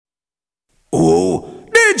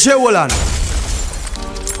DJ Holland.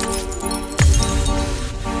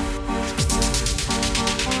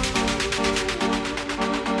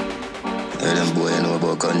 Them boy know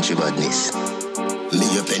about country badness.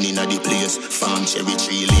 Me a pen inna the place, farm cherry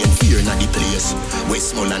tree lane, fear inna the place.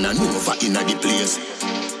 Westmoreland and Nova inna the place.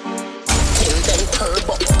 Tell them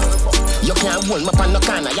turbo. You can't hold me on no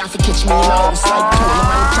corner. You have to catch me in a house like Tony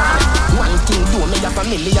Montana. One thing do me have a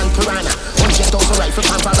million piranha. 100,000 rifle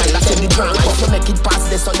camperella. Tell the drama. If you make it past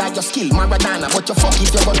this, so that you skill Maradona. But you fuck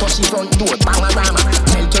if you go touch the front door, Bamarama.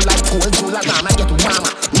 Melt you like cold, Julagama, get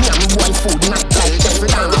warmer. Me and me boy food, not like Jeffrey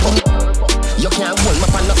Dahmer. You can't hold me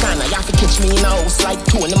on no corner. You have to catch me in a house like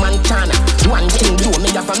Tony Montana. One thing do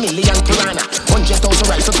me have a million piranha. 100,000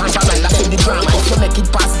 rifle camperella. Tell the drama. If you make it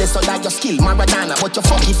past this, so that you skill Maradona. But you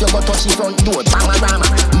fuck if you go touch the front door, Bamarama.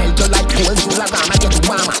 Melt you like cold, Julagama, get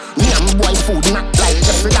warmer. Me and me boy food, not like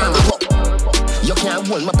Jeffrey Dahmer. You can't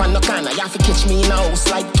hold me on no corner. You have to catch me in a house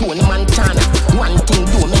like Tony Montana. One thing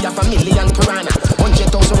do me have a million piranha.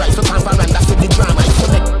 100,000 rifle camperella. For the drama.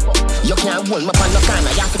 You can't hold me on no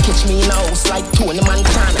corner. You have to catch me in a house like Tony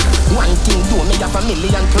Montana. One thing do me have a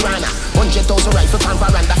million piranha. 100,000 rifle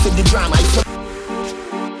camperella. For the drama.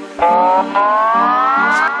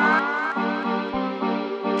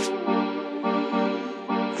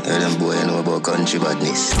 Them boy know about country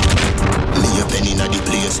badness. Me a pen inna the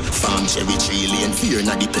place, farm cherry tree lane, fear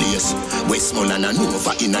inna the place. Westmoreland and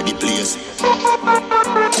Nova inna the place.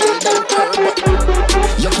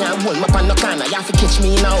 You can't hold me on no corner. You have to catch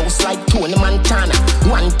me in a house like Tony Montana.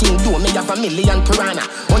 One thing do me have a million piranha.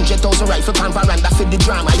 100,000 rifle camperella for the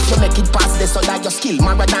drama. If you make it past this, so that you skill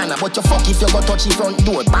Maradona. But you fuck if you go touch the front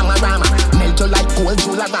door, Bamarama. Melt you like cold,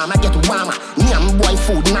 Julagama, get warmer. Me and me boy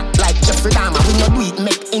food, not like Jeffrey Dahmer. We no do it,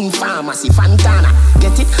 make in pharmacy, Fantana.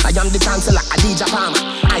 Get it? I am the chancellor, Adija Palmer.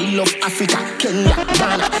 I love Africa, Kenya,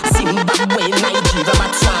 Ghana, Zimbabwe, Nigeria,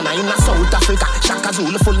 Botswana. In South Africa, Shaka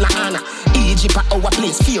Zulu full of honor. Egypt at our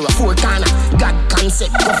place, fear of four corner. God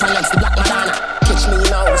concept, governance, the Black Madonna. Catch me in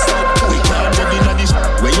a house like we can't get in this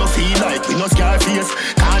where you feel like we no scar face.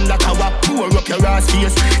 Can't like our pour up your ass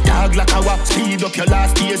face. Dog like our speed up your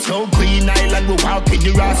last days. So Green Island we walk with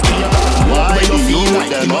the ass face. Why you feel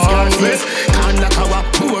like we no scar face? Can't like our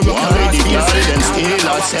pour up your ass face. Then steal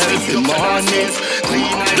ourselves in mornings.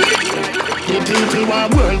 Green Island. The people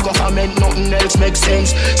want world government, nothing else makes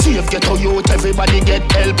sense. Safe ghetto youth, everybody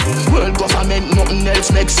get help. World government, nothing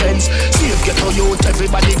else makes sense. Safe ghetto youth,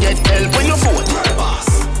 everybody get help. When you vote, boss.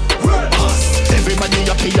 Everybody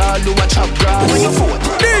happy, all who watch up grass. When you vote,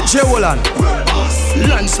 DJ Holland.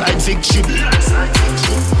 Landslide victory.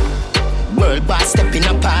 World boss step in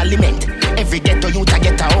a parliament. Every ghetto youth a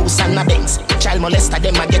get a house and a Benz. Child molester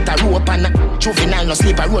them a get a rope and a juvenile no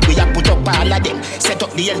sleep a road we a put up all of them. Set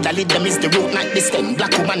up the elderly them is the root not the stem.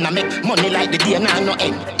 Black woman a make money like the day nah no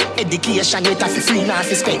end. Education it a fi free nah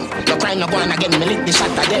fi spend. No crime no go on again me lick the shot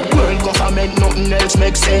of them. World government nothing else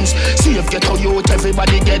makes sense. Safe ghetto youth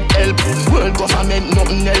everybody get help. World government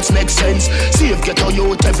nothing else makes sense. Safe ghetto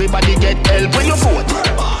youth everybody get help. When you vote,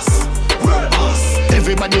 boss.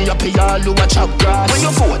 Everybody happy, all who watch up grass. When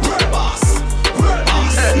you vote,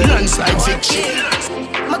 landslide victory.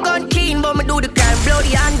 My gun clean, but me do the crime,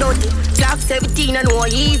 bloody and dirty. Clock 17 and no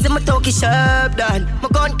easy, my talkie sharp done. My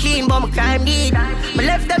gun clean, but my crime need. My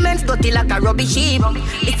left them men's dirty like a rubbish heap.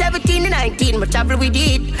 It's 17 and 19, my travel with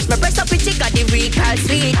it. My press up with chick at the recall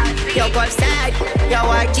sweet. Yo, go outside, yo,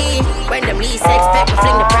 RG. When them least expect, me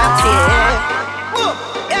fling the props here.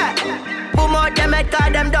 Yeah. Boom out them head,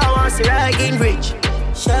 cause them don't want to ride in rich.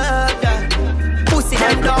 Sharp done. Pussy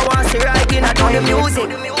them don't want to ride in, I do the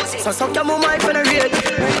music. So suck your mama for the real.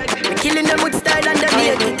 We killing them with style and them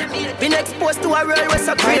naked. Been exposed to a world where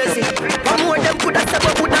so crazy. One more them coulda step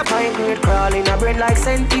up with a fine grade. Crawling a brain like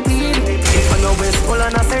centipede. If I know it's full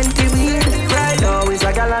on a centipede. Right now is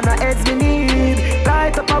a gal on a heads we need.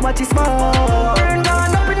 Light up a watch it small. Burn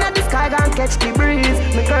down up in the sky and catch the breeze.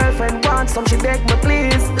 My girlfriend wants some, she beg me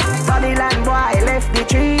please. Sunnyland boy left the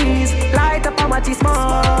trees. Light up a watch it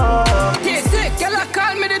small. Yeah, sick, y'all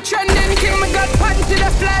call me the trending king. Me got panty the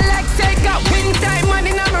fly like say got win time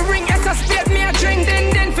money now me ring. As I spit me a drink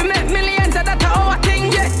then for make millions of that our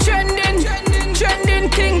thing. Yeah, trending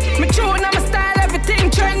king. Me tune on my style everything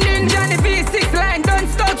trending. Johnny V6 line don't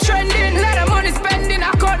stop trending. Lot of money spending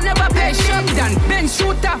I could never pay. Shut down, Ben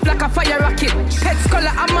shoot off like a fire rocket. Pets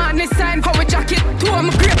color a man is sign for a jacket. Two of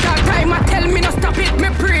my great all time I tell me no stop it. Me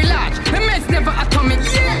pre-large, me meds never atomic.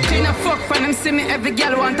 Yeah, clean a fuck for them see me every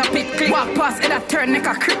girl want a pick click. Walk past it a turn like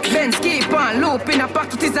a crick. Benz keep on loop in a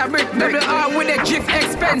pocket is a brick. Double R with a jiff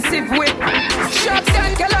expensive whip. Shots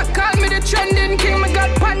and girl call me the trending king. Me got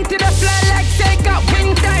panty the fly like take out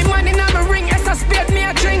wing time money now me ring. As I spit me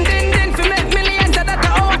a drink.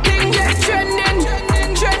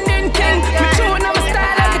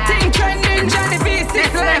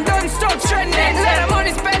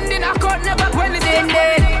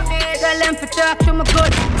 for talk to my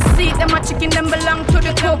good. See them a chicken, them belong to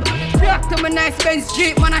the club. Walk to my nice Benz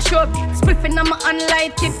Jeep, man I shove. Spliffing on my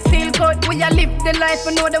unlight, it feel good. When you live the life,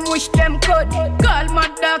 I know them wish them could. Call my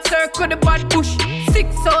dog, circle the bad bush.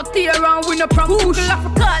 6 out here around, we no from push. I for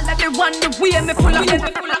call that they want the way me pull up.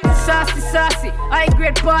 Saucy, high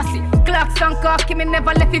grade bossy. Clocks and cocky, me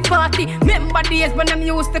never left it party. Remember days when them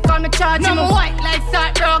used to call me charge. I'm a white like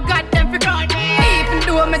salt, dog, got them for call me. Even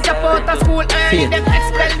though me drop out of school early, them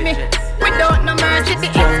expel me. Without no mercy, the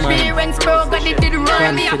experience, bro, God, it did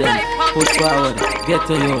run me. Push forward, get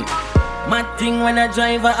to you. Mad thing when I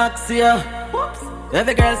drive a Axia.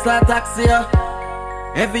 Every girl start taxi.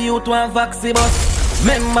 Every youth want vaxi bus.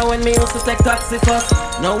 Remember when me used to take taxi first.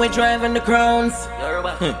 Now we driving the crowns.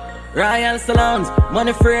 Royal salons,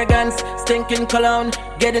 money fragrance, stinking cologne.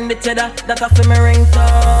 Getting the cheddar, that off in my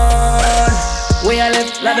ringtone. We are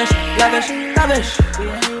live lavish, lavish, lavish.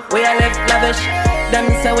 We are live lavish. Them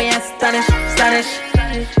say we are stanish.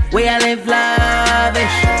 We are live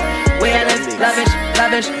lavish. We are live lavish,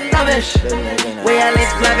 lavish, lavish. We are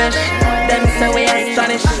live lavish. Them say we are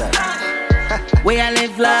stanish. We are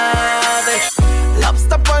live lavish.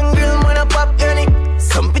 Lobster pan grill, man a pop honey.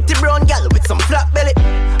 Some pretty brown gal with some flat belly.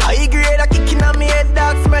 High grade a kicking on me head,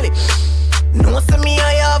 dog smelly. No see me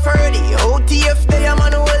I have already. OTF they a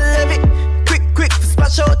man who will love it. Quick to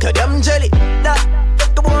splash out of them jelly. That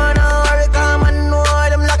take the one out of the car, man know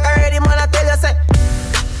them like already, man I tell you say.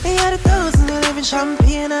 They had 1,011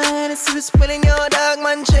 champagne and I see we spilling your dog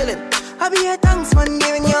man chilling. I be a thanks man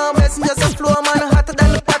giving your blessing just a flow man hotter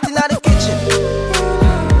than the pot in the kitchen.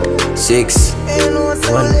 6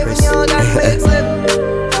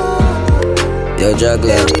 Yo,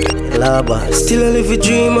 juggler, lava. Still I live a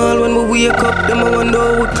dream all when we wake up. Them I wonder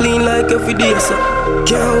how we clean like every day, so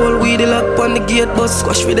can't hold we the lock on the gate, but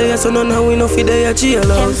squash for the so none how we know for the jail.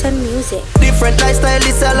 Dancehall music. Different lifestyle,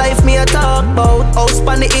 this a life me a talk about. House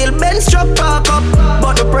on the hill, Benz truck park up.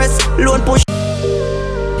 But the press, loan push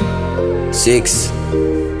 6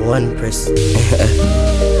 1 press.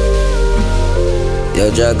 Yo,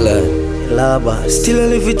 juggler, lava. Still I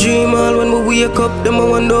live a dream all when we wake up. Them I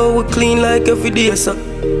wonder how we clean like every day, so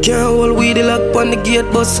can't hold we the lock on the gate,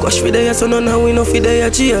 but squash for the so none how we know for the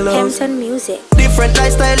jail. Dancehall music. Different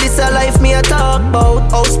lifestyle, this a life me a talk about.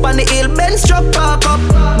 House on the hill, Benz truck park up.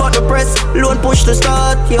 But the press, loan push to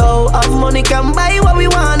start, yo. Have money can buy what we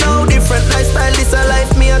want now. Different lifestyle, this a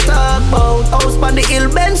life me a talk about. House on the hill,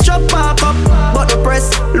 Benz truck park up. But the press,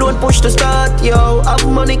 loan push to start, yo. Have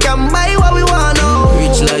money can buy what we want now.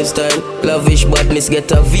 Rich lifestyle, lavish badness.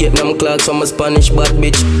 Get a Vietnam clocks from a Spanish bad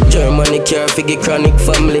bitch. Germany car figure chronic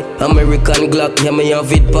family. American Glock, yeah me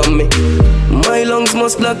have it for me. My lungs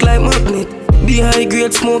must block like magnet. Be high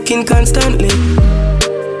grade smoking constantly.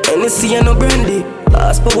 Hennessy and no brandy.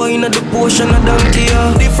 Ask for wine at the potion of donkey.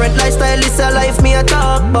 Different lifestyle, this a life me a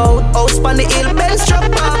talk about. House on the hill, Benz truck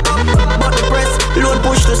park up. But the press, loan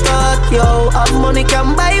push to start, yo. Have money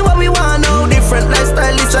can buy what we want now. Different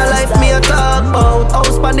lifestyle, this a life me a talk about.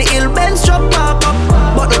 House on the hill, Benz truck park up.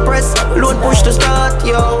 But the press, loan push to start,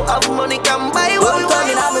 yo. Have money can buy what we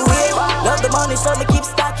want now. Love the money, so me keep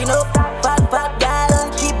stacking up. Fat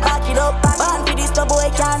girl, keep backing up. Man for this, no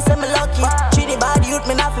boy can't say me lucky. Treat the bad youth,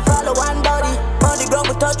 me not fi follow one body. Money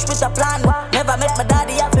ground we touch with a plan. Never met my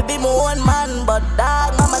daddy, I fi be my own man. But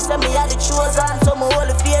dog, mama say me had the chosen. So me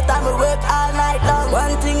hold the faith and me work all night long.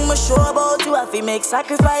 One thing me sure about you, I fi make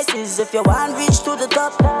sacrifices. If you want reach to the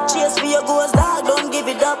top, chase for your goals, dog, don't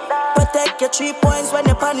give it up. Protect your 3 points when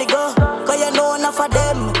you panic go. Cause you know enough of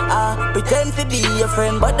them. Pretend to be your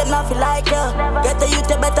friend, but them not feel like you. Get the youth,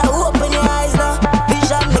 you better open your eyes now.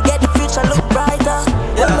 Vision, me get the future look brighter.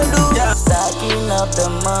 What me do? Stacking up the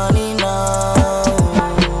money now.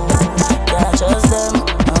 Can't trust them.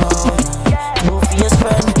 Two-faced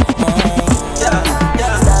friend.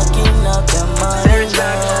 Stacking up the money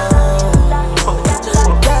now.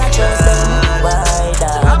 Can't trust them. Why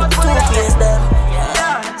that? Two-faced them.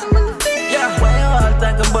 Why you all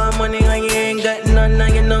talk about money when you ain't got none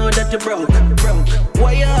and you know that you broke?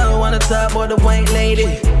 Why you all wanna talk about the white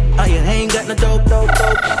lady? Oh, you ain't got no dope.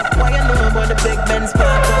 Why you know about the big Benz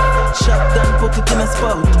park up? Shotgun, put it in a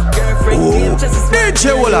spot. Girlfriend came just as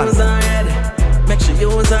well. Use our head. Make sure you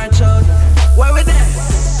use our child. Why we there?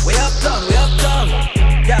 We uptown.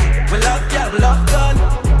 Yeah, we love gun.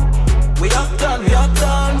 We uptown.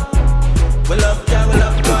 We love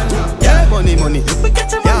gun. Yeah, money. We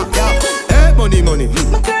get your money. Yeah. Hey, money. Yeah.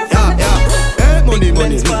 Hey, money.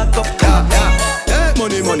 Yeah.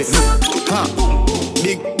 Hey, money. Ha.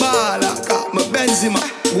 Big baller, got my Benzema.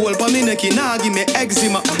 Gold pa me neck, nah give me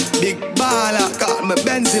eczema. Big baller, got my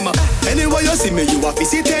Benzema. Anyway you see me, you have to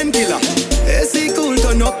see 10 killer. AC cool,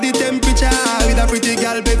 turn up the temperature. With a pretty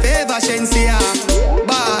girl, be favor, Shensia.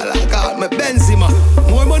 Ball, I got my Benzema.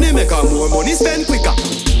 More money make her, more money spend quicker.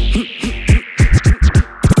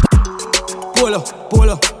 Polo,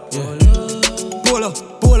 polo, yeah. Polo,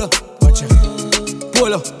 polo, watch it.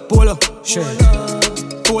 Polo, polo, shirt.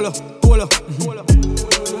 Polo, polo,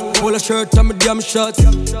 polo shirt and my damn shorts.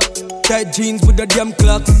 Tight jeans with the damn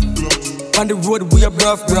clocks. On the road we are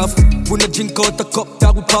rough. We no drink out a cup,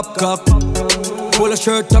 that we pop cock. Polo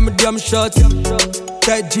shirt and my damn shorts.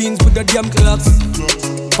 Tight jeans with the damn clocks.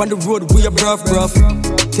 On the road we are rough.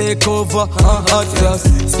 Take over, hot glass.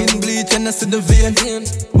 Skin bleach and I see the vein.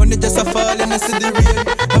 Money just a fall and I see the rain.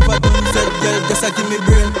 Have a done said, girl, just a give me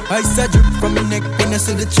brain. Ice a drip from my neck when I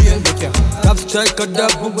see the chain. Top striker,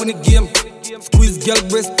 dog, we win the game. Squeeze girl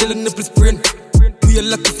breast till the nipple sprain. We a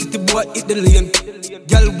lucky city boy, hit the lane.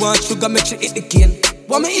 Girl want sugar, make sure hit the cane.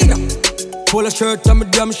 What me in? Polo shirt and my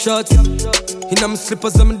damn shorts. In my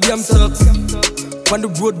slippers and my damn socks. On the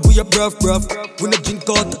road we a rough. We no drink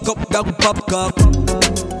out a cup, that we pop cock.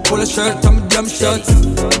 Polo shirt and my damn shorts.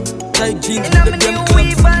 Tight jeans with the damn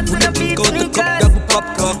clocks. We no drink out a cup, that we pop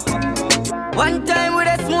cock. One time with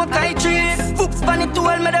a smoke I trees. Fooks funny to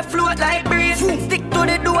all me the float like breeze. Stick to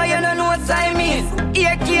the door, you don't know what I miss.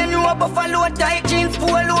 Ear cane, no buffalo, tight jeans,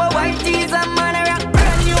 polo, white tees, and man a rock.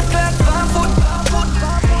 Brand new clocks, 1 foot.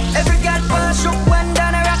 Every girl pass shook one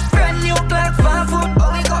down a rock. Brand new clocks, 1 foot.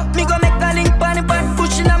 Me go make a link on the back,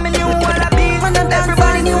 pushing on me new wallabies.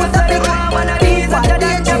 Everybody knew what I want, one of these. After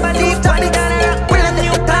that, jump a leaf, 20 down a rock. Brand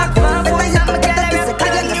new clocks, 1 foot. I'm a girl, I rock.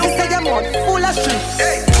 Brand new clocks, full of shit.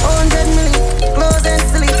 100 million, clothes and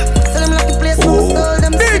silly. Sell them like a place, no stole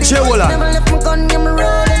them city. Never left my gun, yeah, me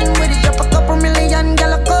rolling with it. Drop a couple million,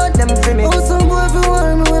 girl, I call them for me. Oh, some boy, if you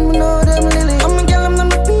want me when me know them lily. I'm a girl, I'm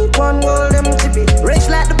not repeat, one gold, them chippy. Rich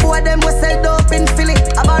like the boy, them was sell dope in Philly.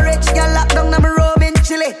 I'm a rich girl, locked down, I'm a robe in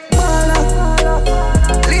Chile. Bala,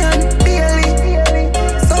 Leon, Bailey.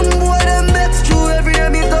 Some boy, them bets true, every day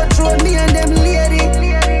me touch road, me and them lady.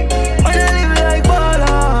 When I live like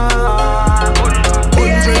Bala,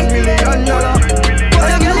 $100 million.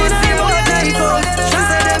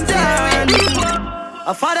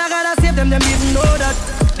 A father gotta save them even know that.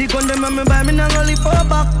 The gun them and me buy me not only 4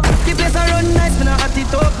 back. The place I run nice, me not at the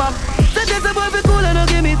top back. So there's a boy be cool and don't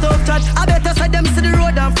give me tough chat. I better side them see the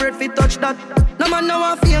road and afraid fi touch that. No man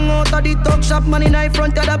now a fing out of the talk shop. Man in the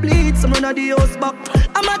front of the bleed, some run of the house back.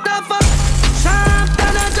 I'm a tough fuck, sharp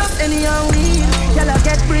than a just any and weed. Y'all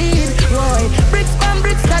get breed, boy. Bricks from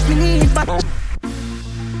bricks that me need, but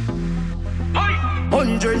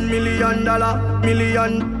 $100 million, $100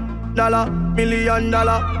 million,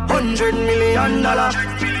 $100 million,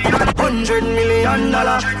 $100 million,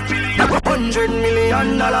 $100 million.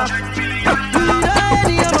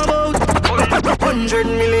 We I'm about $100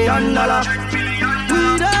 million.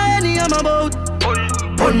 We I'm about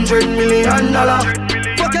 $100 million.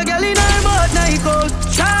 Fuck a girl in her mouth, now he cold,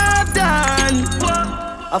 sharp down.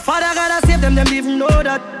 A father gotta save them even know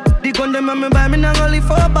that. The gun them and me buy me not only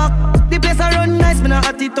 4 back. The place I run nice, me not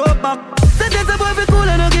at the top back. So there's a boy be cool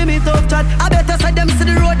and don't give me tough chat. I better side them see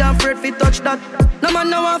the road and afraid fi touch that. No man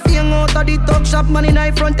now a fing out of the talk shop. Man in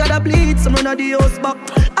the front of the bleed, some run of the house back.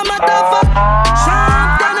 I'm a tough fuck,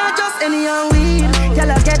 sharp than a just any and weed.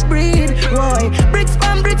 Y'all get breed, boy. Bricks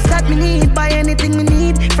from bricks that me need. Buy anything me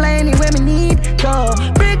need, fly anywhere me need. Go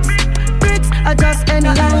bricks, I just any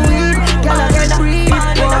and weed. Y'all get breed,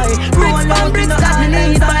 boy. Bricks from bricks that me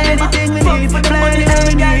need. Buy anything me need, fly anywhere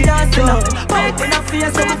me need. Go when I feel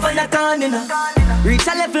something for the corner. Reach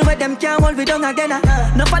a level where them can't hold we down again.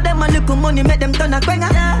 No for them a little money make them turn a quenga.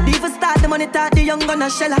 Even start the money talk the young gonna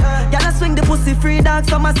shella. Y'all swing the pussy free dogs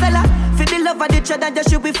from a cellar. For the love of the cheddar just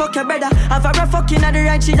should be fuck your brother. Have her fucking at the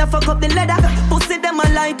right she just fuck up the leather. Pussy them a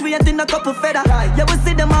light we ain't in a couple feather. Yeah we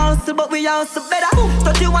see them hustle but we hustle better.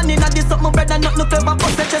 31 in a this up my brother not no clever.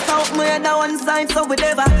 Bust the chest out my head on one side so we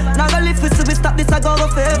never. Now go live we see we stop this I go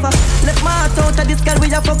forever. Left my heart out of this girl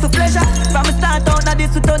we a fuck for pleasure. From the start out of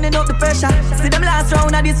this we turning up the pressure. See them last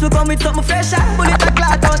round of this we come with something fresher. Bullet a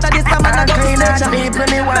clot out of this time and I go to nature.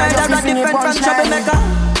 Murder are different from troublemaker.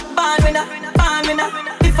 Born winner.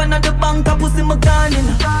 If I not the bank I pussy my gun in.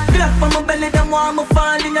 Glock from my belly them want me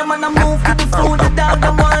fall in. Man I move to the food the dog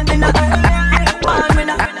them want in. Born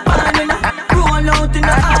winner. Roll out in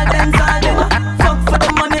the islands all in. Fuck for the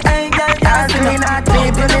money ain't got ass in.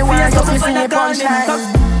 People me want to see me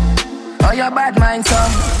punchline. Oh your bad mind so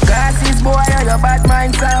glasses boy oh your bad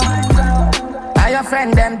mind so I your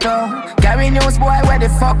friend them too. Carry news boy where the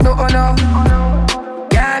fuck do you know?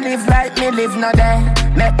 Can't live like me live no day.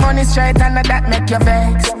 Make money straight and that make you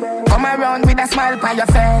vex. Come around with a smile on your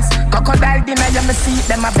face. Crocodile dinner you me see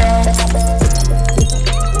them a bed.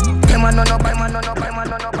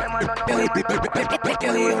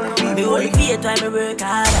 Me only fear time I work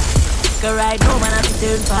harder. Cause right now man I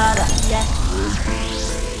turn father. Yeah.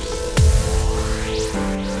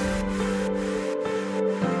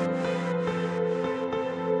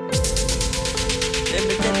 Let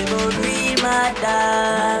me tell you about real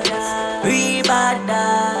matters.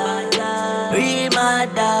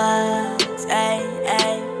 Hey.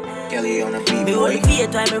 Me only fear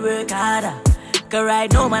time I work harder. Cause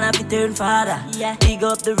right now man I fi turn father. Yeah. Big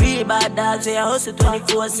up the real bad dogs. Say I hustle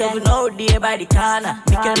 24/7 out there by the corner.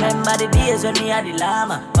 Me can remember the days when me had the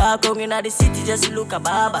llama. Walk on inna the city just to look a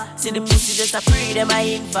barber. See the pussy just a free them I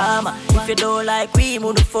ain't farmer. If you don't like we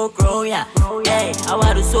move the fuck round ya. Hey, I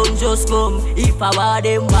want the sun just come. If I want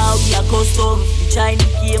them wow we a custom. The Chinese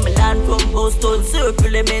came land from Boston.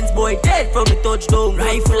 Circle the men's boy dead from the touchdown.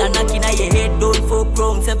 Rifle and knocking at your head don't fuck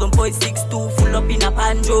wrong. 7.62 full up in a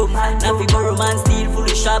pandrum. Now fi go romance steel full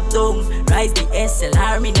of shop down. Rise the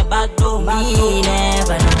SLR in the back down. Me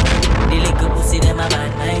never know. The little pussy them a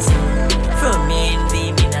bad nice. From me and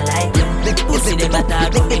me not like them. Pussy them a talk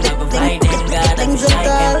to me not go find them. God I wish I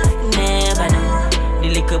can. Never know. The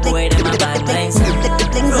little boy them a bad nice.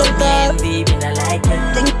 From me and me not like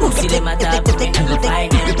them. Pussy them a talk to me not go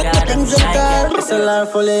find them. God I wish I can. SLR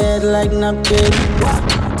full of head like napkin.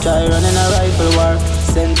 Try running a rifle war.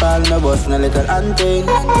 St. Paul no bus, no little hunting.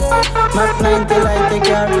 Mac 90 like the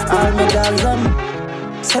car, all me dogs them.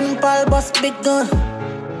 St. Paul bus big gun.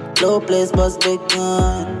 Low place bus big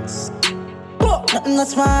guns. Nothing not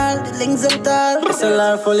small, the links them tall.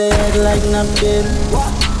 SLR full of head like napkin.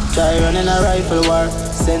 Try running a rifle war.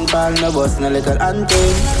 St. Paul no bus, no little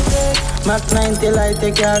hunting. Mac 90 like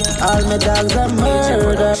the car, all me dogs them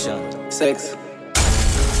murder. 6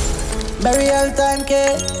 Burial time,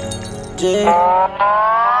 K. J.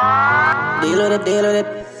 Deal with it.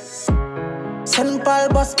 St. Paul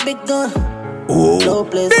bus big gun. Low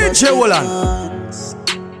place DJ Wolan.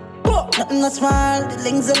 Nothing not small, the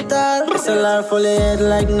links them tall. SLR full of head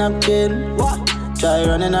like napkin. Try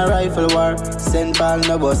running a rifle war. St. Paul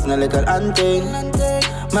no bus, no little hunting.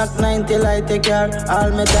 Mac 90 light the car,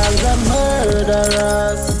 all me dogs are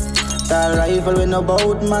murderers. Tall rifle with no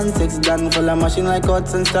bout man. 6 gun full of machine like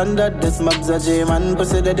cuts and standard. This mob's a J-man,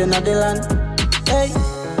 pussy dead in the land. Hey,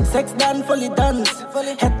 6 done fully dance.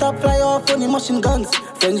 Head top fly off on the machine guns.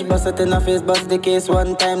 French bust it in a face, bust the case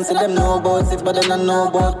one time. See them know about 6, but they don't know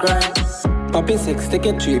about crime. Poppy 6, take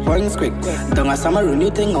it 3 points quick. Don't a summer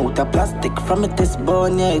new thing out of plastic. From it this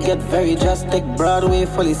bone, yeah, it get very drastic. Broadway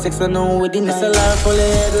fully 6, I know with the SLR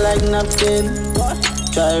fully head like napkin.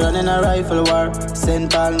 Try running a rifle war. St.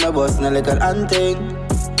 Paul no bus, no little hunting.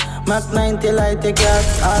 Mac 90 light the car,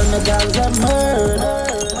 all me dogs are murder.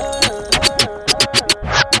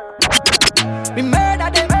 We murder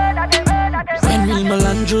them. When Will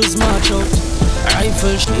Melandros march out,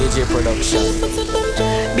 rifle DJ production.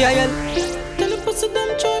 BIL.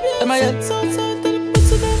 MIL.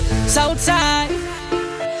 Southside.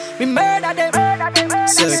 We murder them.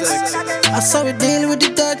 6 I saw we deal with the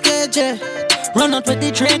third KJ. Run out with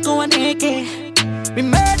the Draco and AK. We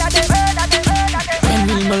murder them. When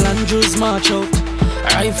Will Melandros march out,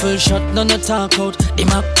 rifle shot, none a talk out. The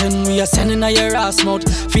Mac 10 we are sending a your ass mouth.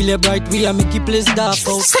 Feel it bright, we are make it place dark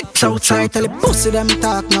out. 6 outside, tell the pussy them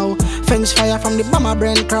talk now. French fire from the bomber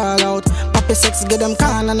brain crawl out. Poppy 6 get them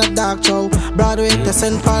can and a dark show. Broadway to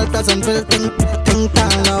St. Paul, Pleasantville, ting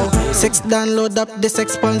town now. 6 download up the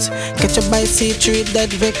 6 points. Catch a by C3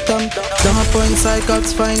 dead victim. Down a point side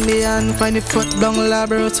cops find the hand. Find the foot down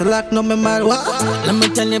labro, so lock no me mad. What? Let me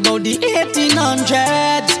tell you about the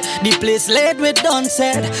 1800s. The place laid with done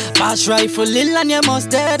said. Pass rifle lil and you must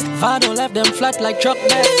dead. Vado left them flat like truck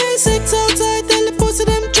bed. 6 outside, tell the pussy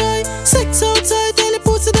them try. 6 outside, tell the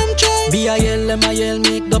pussy them try. BIL, MIL,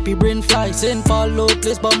 make duppy brain fly. St. Paul, low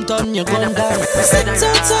place, bumped on you gun die. 6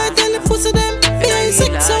 outside, tell the pussy them. Yeah,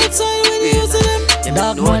 6 outside when you use them.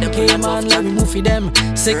 Dog man came on, let me move for them.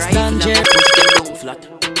 6 down jet. Push them down flat.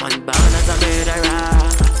 Man born as a murderer,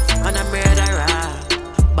 and a murderer.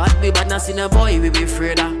 But we badness in a boy, we be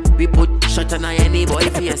afraid of. We put shot on any boy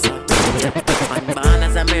face. Yeah. Man born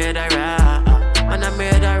as a murderer, and a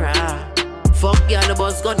murderer. Fuck y'all the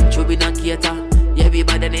boss gun, should be not cater. Yeah, we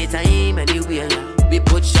bad anytime, anywhere. We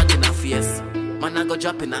put shot in a face. Man, I go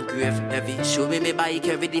drop in a grave heavy. Show me bike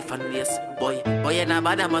every different place. Boy, you not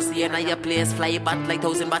bad, I must see in your place. Fly back like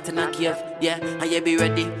 1,000 bats in a cave. Yeah, and you be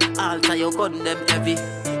ready. Alter your gun, them heavy.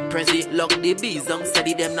 Prezi, lock the bees down,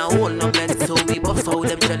 steady them now hold no bed. So we bust out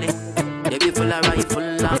them jelly. They be full of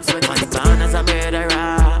rifle, long sweat. Man, born as a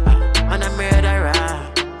murderer, and a murderer.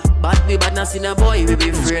 But we badness in a boy, we be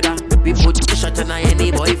afraid of. We put the shot on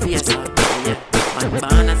any boy face. Yeah, man,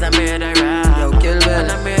 born as a murderer. man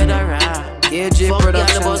a murderer. KJ Fuck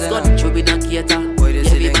Productions, girl, gun, you be the cater. Boy, this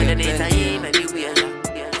Every shit man ain't the get data, plenty. yeah, maybe weird.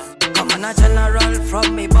 Come on a general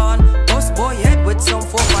from me born. Boss boy head with some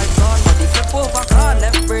 4-5 gun. Body flip over car,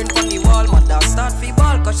 left brain on the wall. Mother start fi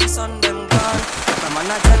ball cause she son them gone. Come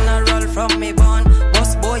on a general from me born.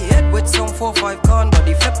 Boss boy head with some 4-5 gun.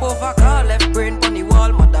 Body flip over car, left brain on the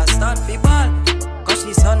wall. Mother start fi ball cause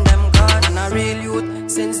she son them gone. And a real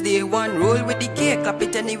youth since day one. Roll with the cake, up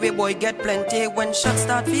it anyway, boy get plenty. When shots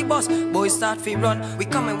start fi bust, boys start fi run. We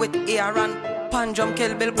coming with AR and pan drum,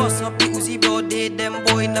 kill bill, bust up the Uzi blow day. Them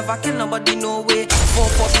boy never kill nobody, no way.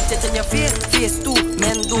 4-4 beat it in your face, face 2.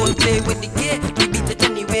 Men don't play with the gate, we beat it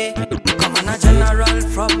anyway. Come on a general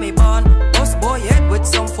from me born. Boss boy head with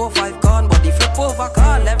some 4-5 gun. Body flip over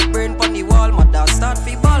car, left brain on the wall. Mother start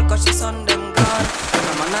fi ball cause she son them gone.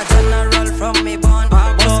 Come on a general from me born.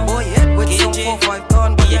 Boss boy head with some 4-5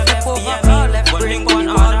 gun. Body flip over car, left brain on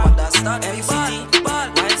the wall. Mother start fi ball.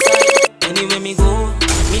 Anyway me go,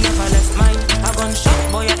 me never left mine. I gun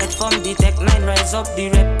shot boy your head from the tech 9. Rise up the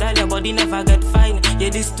reptile, your body never get fine. Yeah,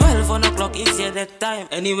 this 12 o'clock is yeah that time.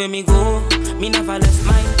 Anyway me go, me never left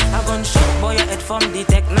mine. I gun shot boy your head from the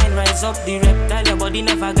tech 9. Rise up the reptile, your body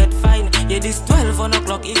never get fine. Yeah, this 12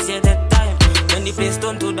 o'clock is yeah that time. When the place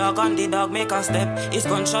turn to dark and the dog make a step, it's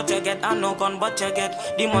gunshot you get and no gun but you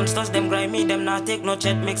get. The monsters them grimy, them not take no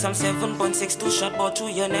chat. Make some 7.62 shot ball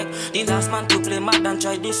through your neck. The last man to play mad and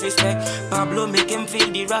try disrespect. Pablo make him feel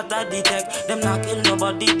the rat at the tech. Them not kill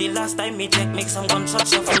nobody the last time me check. Make some gunshot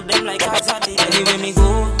shuffle them like cards at the tech. Anyway me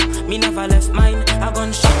go, me never left mine. I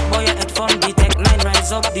gunshot boy your head from the tech 9.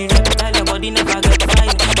 Rise up the reptile, your body never get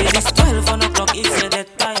fine. It is 12 o'clock, it's that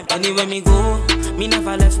time. Anyway me go, me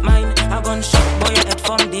never left mine. I gunshot boy your head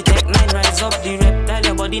from the tech 9. Rise up the reptile,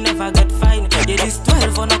 your body never get fine. It is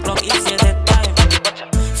 12 o'clock, it's that time.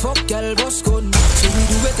 Fuck girl boss gun, so we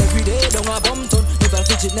do it every day. Don't a bum ton. Never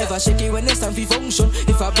fidget, never shake it when it's time for function.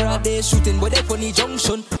 If a broad day shooting, boy they funny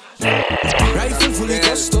junction. Rifle fully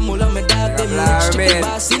custom, all of my dad them next to the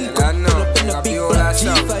bass in. Pull up in a big black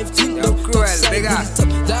G5 tint up, top side beat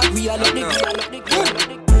up. Like we are the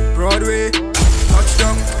Broadway,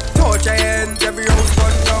 touchdown, touch your hands, every house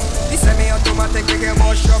burn down. The semi-automatic make a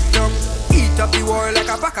more shop down. Eat up the wall like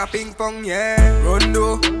a pack of ping pong, yeah.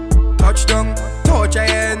 Rondo, touchdown, touch your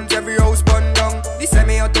hands, every house burn down. The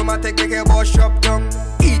semi-automatic make a more shop down.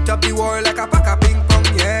 Eat up the wall like a pack of ping pong,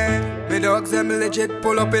 yeah. Me dogs them legit,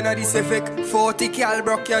 pull up in a the Civic. 40 cal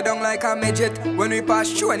broke you down like a midget. When we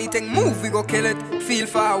pass through anything move, we go kill it. Feel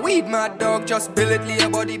for a weed, mad dog, just bill it. Lay your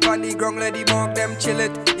body on the ground, let the mark them chill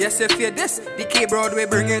it. Yes, if you this, the K-Broadway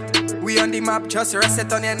bring it. We on the map, just rest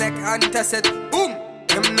it on your neck and test it. Boom!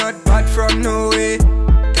 Them not bad from no way.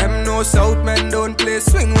 Them no South men don't play.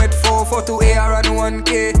 Swing with 442 AR and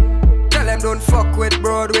 1K. Tell them don't fuck with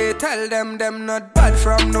Broadway. Tell them not bad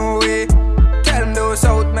from no way. Tell them those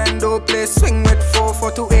South men don't play. Swing with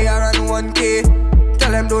 442 AR and 1K.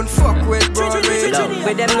 Tell them don't fuck with Broadway.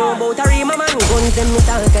 With them know about a rima man, guns them with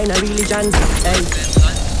all kind of religion. Hey.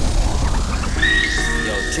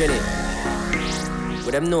 Yo, Trini.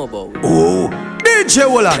 What them know about? Oh, DJ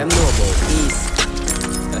Walla. What them know about East.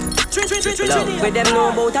 With them know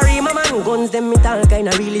about a rima man, guns them with all kind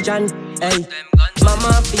of religion. Hey.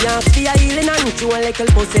 Mama fi ask fi a healing and chew a little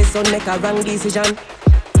possession make a wrong decision.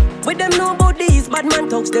 With them know about these bad man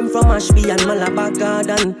talks them from Ashby and Malabar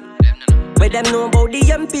Garden. With them know about the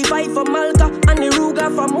MP5 from Malta and the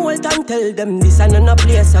Ruger from Walton. Tell them this and no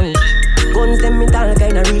play song. Guns them with all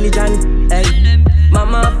kind of religion. Hey.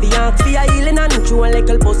 Mama fi ask fi a healing and chew a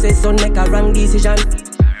little possession make a wrong decision.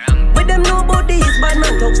 With them know about these bad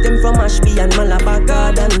man talks them from Ashby and Malabar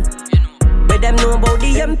Garden. With them know about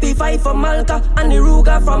the MP5 from Malta and the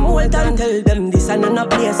Ruger from Walton. Tell them this and no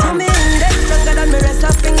place. I'm in dead stronger than me rest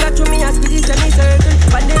of finger to me as position is circle.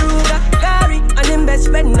 From the Ruger, Gary and him best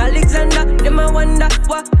friend Alexander. Them a wonder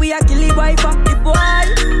what we a kill the wife of the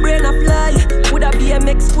boy. Brain a fly. Coulda be a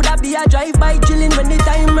mix, coulda be a drive-by chillin' when the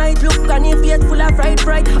time right. Look on your face full of fright.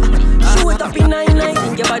 Shoot up in 9-9.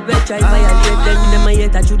 Think about well try violate them. Them a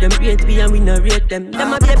hate that you them rate me and we no rate them.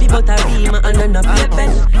 Them a baby but a rima and none of play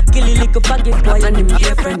pen. Kill the little faggot boy and him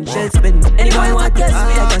dear friend shell spin. Anyone want test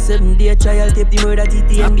me like a 7-day trial. Tape the murder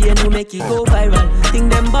TTNB and who make it go viral.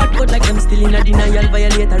 Think them bad but like them still in a denial.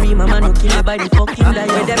 Violate a rima man who kill you by the fucking dial.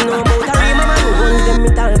 With them know about a rima man who guns them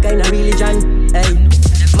with all kind of religion. Hey.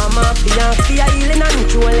 Mama fi a healing and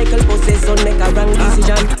chew a little possession make a wrong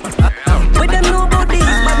decision. With them know about these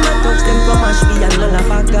bad man touch them from Ashby and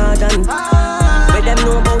Malabar Garden. With them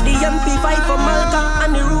know about the MP5 from Malta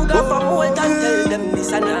and the Ruger from Walton. Tell them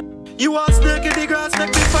this and that. You are snake in the grass,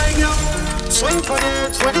 make me find you. Swing for the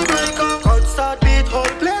edge when the break up. Cut start beat, whole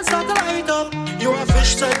place start to light up. You are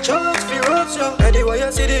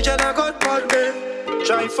intention I got bad me.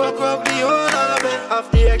 Try fuck up the whole of me.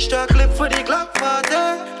 Have the extra clip for the Glock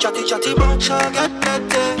party. Chatty bunch and get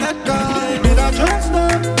netty. Get guy, me not trust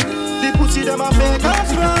them. The pussy them a fake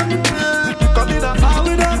as from. Come in a bar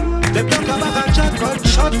with them. Them talk about a chat,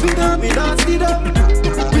 gunshot for them. We not see them.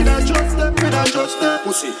 We not trust them, we not trust them.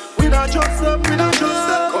 Pussy, we not trust them, we not trust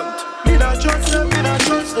them. Cunt, we not trust them, we not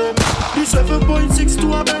trust them. The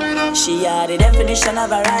 7.62 a bury them. She are the definition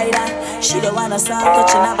of a rider. She don't wanna start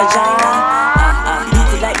touching her vagina.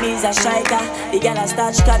 Beat it like me is a striker. The girl a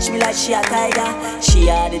start catch me like she a tiger. She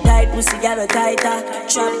are the tight pussy girl a tighter.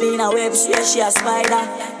 Trap in a web swear she a spider.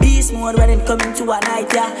 Beast mode when it coming to a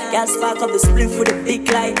night, yeah. Girl spark up the spliff with a big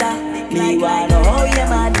lighter. Me wanna how you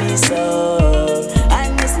mad me so,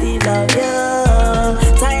 and me still love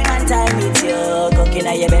you. Time and time with you. Cooking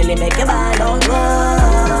at your belly make your ball out.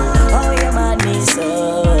 How you mad me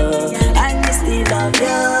so, and me still love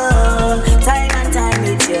you. Time and time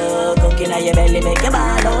with you. Cooking at your belly make your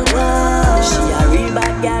ball out. She a real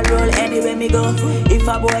bad girl roll anywhere me go. If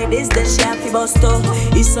a boy this then she have to bust up.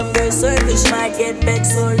 If some girl circle she might get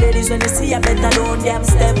vexed. So ladies when you see her better don't damn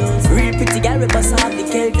step. Real pretty girl we bust have the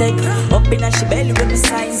Celtic. Up in her she belly with the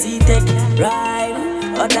sign Z-Tech. Ride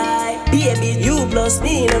or die, baby you plus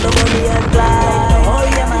me no money and fly. Oh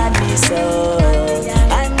you mad me so,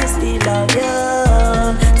 and me still love you.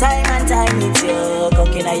 Time and time with you.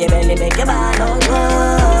 Cooking at your belly make your man out.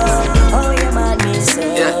 Oh you mad me so,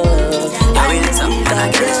 and me still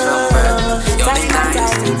love you. Time and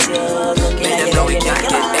time with you. Cooking at your belly make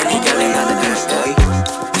your man out.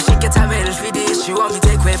 She get a medal for this. She want me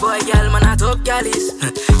take away boy girl man I top galleys.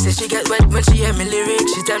 Say she get wet when she hear me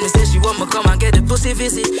lyrics. She tell me say she want me come and get the pussy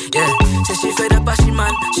visit. Yeah, say she fed up as she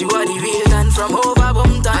man. She want the real man from over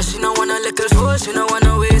Bumpton. She no want a little fool, she no want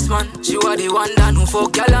a waste man. She want the one that who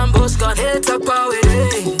fuck girl and bust gun. He'll talk power with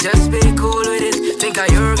it, just be cool with it. Think of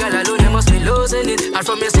your girl alone, you must be losing it. And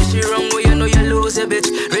from you say she wrong, well you know you lose a bitch.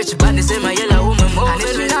 Rich badness in my yellow woman moving. And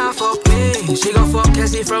if she not fuck me, she gon' fuck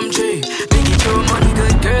Cassie from tree. Biggie throw money,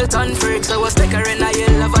 good girl turn freak. So I was take her in a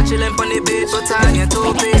yellow, but chillin' on the beach. But on your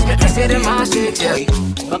two piece, me see them all shake, yeah.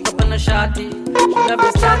 Fuck up on a shawty. She love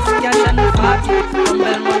the stars, the cash and the party. From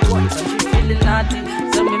Belmont once and she feeling naughty.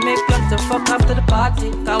 So me make plans to fuck after the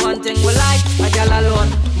party. Cause one thing we like, a girl alone.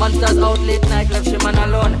 Monsters out late night, left she man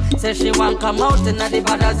alone. Say she want come out in the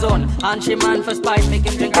bad zone. And she man for spite, make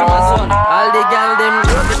him drink Amazon. All the girl them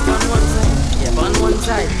love it on one side. Yeah, on one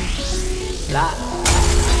side. La.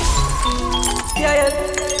 Yeah.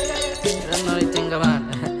 Don't know anything about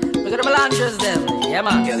it. We got the melanges them. Yeah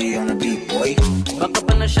man. Kelly on the beat, boy. Fuck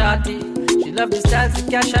up on a shawty. She love the styles,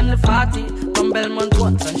 the cash and the party. From Belmont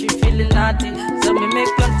once and she feeling naughty. So me make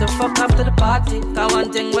plans to fuck after the party. Cause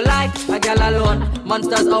one thing we like, a girl alone.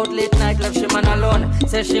 Monsters out late night, left she man alone.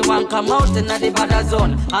 Say she want come out in the bad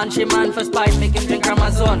zone. And she man for spite, make him drink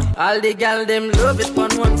Amazon. All the girl them love it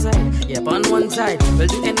on one side. Yep, on one side. We'll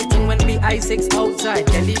do anything when we I6 outside.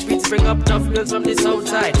 Kelly beats bring up tough girls from the south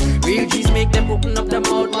side. Real G's make them open up their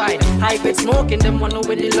mouth wide. High bit smoking them one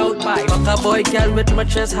with the loud bite. Fuck a boy girl with my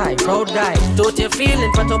chest high, proud guy. Don't you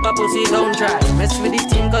feeling for top a pussy don't try. Mess with the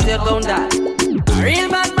team cause you're gon' die. A real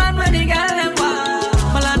bad man when the girl them wild.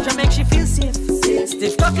 Melantra make she feel safe.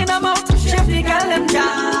 Stiff talking about chef the girl them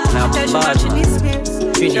jam. She tell she man she needs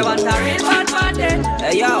space. She want a real bad man then.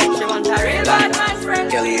 Hey yo. She want a real bad man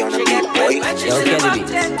friend. Kelly on the she beat, boy. Yo, Kelly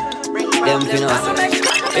beats. Them finna.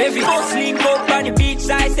 Every house link up on the beach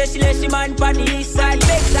side. Say she let she man on the east side.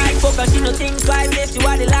 Back side fuck and she no think twice. Say she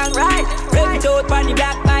want the long ride. Rev it out on the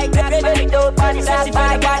black bike. Rev it out on the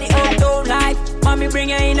black bike. On the uptown life. Mommy bring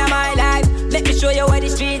her in my life. Let me show you what the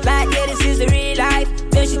street like. Yeah, this is the real life.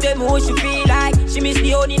 Then she tell me what she feel like. She miss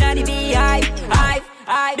the honey and the beehive.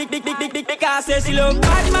 Big because say she love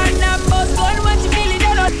bad man and boss gun. What she feeling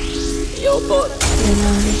dead. Yo, but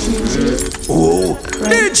Oh,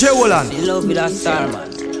 DJ Holland. she love with a star man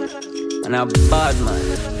and a bad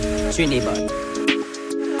man, Trinidad.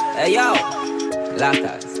 Hey yo,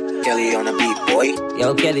 Latas. Kelly on the beat, boy.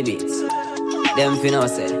 Yo, Kelly beats. Them finna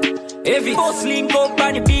say. Every bus link up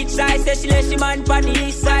on the beach side. Say she let she man on the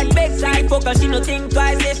east side. Back side fuck and she no think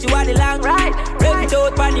twice. Say she want the long ride. Rev it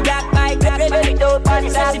out on the black bike. Rev it out on the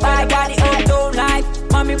black bike. On the uptown life.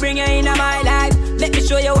 Mommy bring her in my life. Let me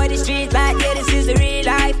show you what the street like. Yeah, this is the real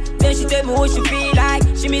life. Then she tell me what she feel like.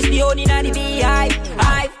 She miss the honey and the beehive. Big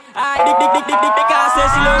because say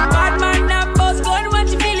she love bad man and boss gun. When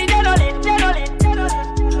she feeling dead on it.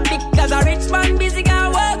 Because a rich man busy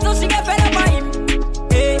can work, so she get fed up on him.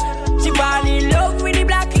 Hey, she fall in love with the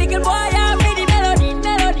black little boy and with the melody.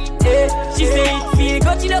 Hey, she say it feel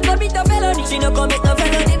good, she no commit a felony. She no commit no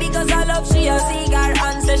felony because I love she a cigar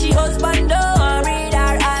and say she husband don't read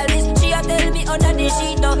her all.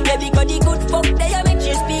 fuck there, make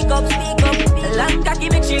she speak up, speak up. Long cocky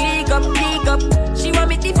make she leak up, leak up. She want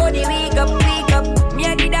me before the week up, week up. Me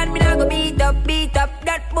and the dan, me not go beat up, beat up.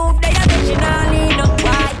 That move there, make she not lean up.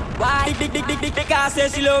 Why? Big, because say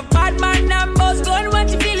she love bad man and boss gun when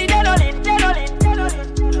she feel it, dead on it, dead on it, dead on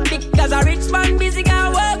it. Because a rich man busy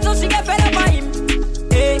can work, so she get fed up by him.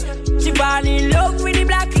 Hey, she fall in love with the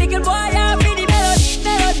black little boy and with the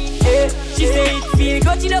melody. Hey, she say it feel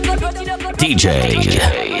good, you know, good. DJ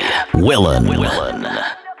Willen.